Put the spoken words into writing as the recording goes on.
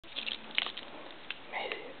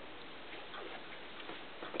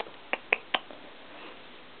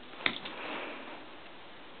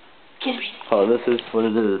Oh, this is what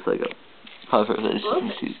it is. It's like a pufferfish.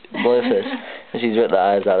 Blowfish. And she's ripped the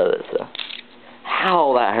eyes out of it. So,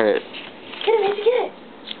 ow, that hurt. Get it, Mayzee, get it.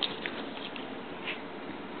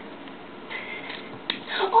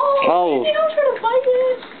 Oh, Mayzee, don't try to fight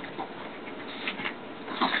it.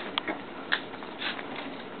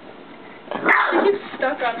 She gets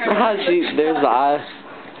stuck on her. There's the eye.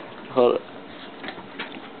 Hold it.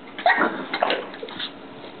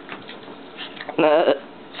 Mayzee.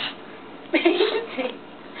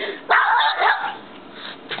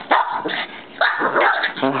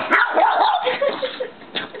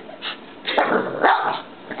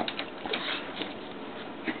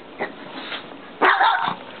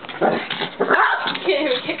 Can't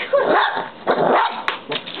even get close.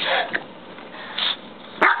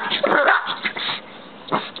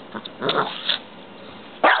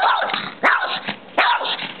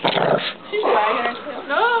 She's wagging her tail.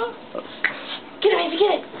 No! Get it, Mayzee,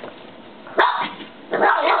 get it!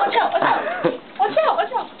 Watch out, watch out! Watch out,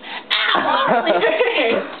 watch out! Ow! That really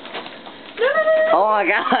hurt! No, no, no, no! Oh my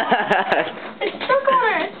god! It's stuck on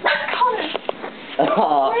her! It's stuck on her!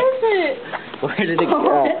 Oh. Where is it? Where did it go?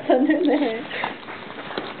 It's under there.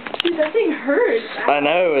 Dude, that thing hurts. I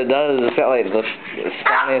know, it does. It felt like the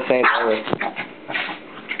scariest thing ever.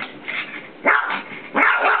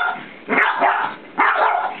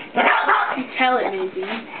 You tell it, Mayzee.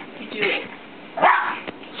 You do it.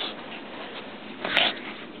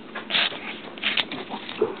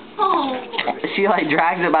 Oh. She like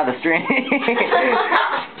drags it by the string.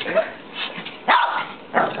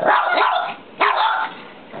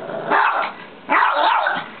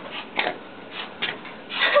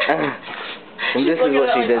 And this is what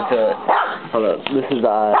she did to it. Hold up, this is the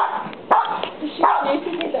eye.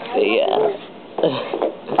 Yeah.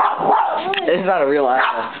 It's not a real eye.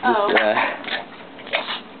 Oh.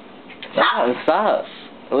 Stop.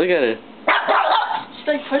 Look at it.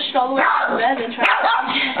 She like pushed it all the way to the bed and tried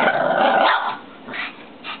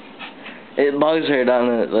to It bugs her down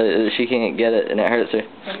the, she can't get it and it hurts her.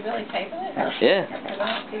 Can you really tape it? Yeah. I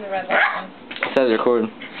don't see the red line. It says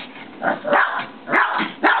recording.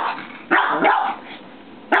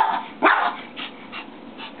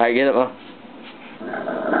 Alright, get it, Mom.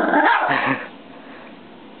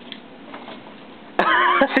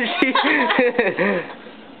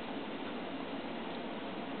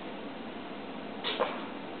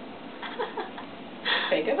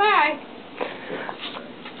 Say goodbye.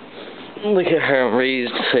 Look at her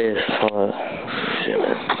raised face.